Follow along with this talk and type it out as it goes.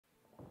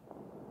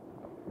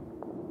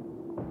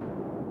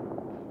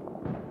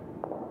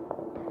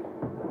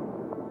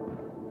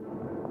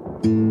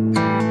For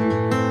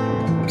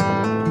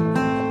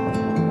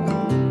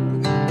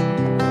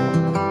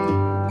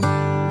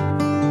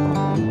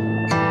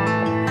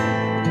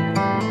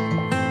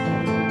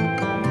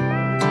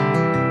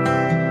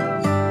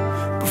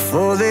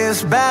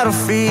this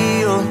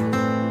battlefield,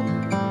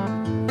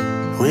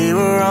 we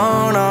were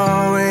on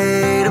our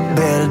way to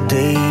better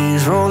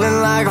days, rolling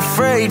like a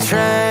freight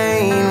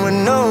train with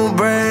no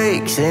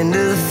brakes into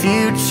the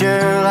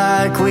future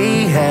like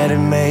we had it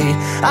made.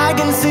 I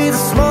can see the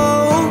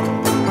smoke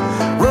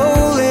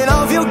rolling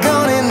off your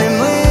gun and them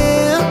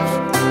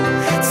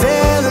lips,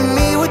 telling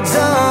me we're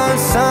done.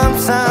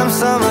 Sometimes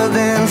some of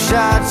them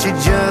shots you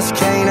just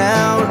can't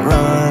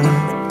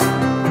outrun.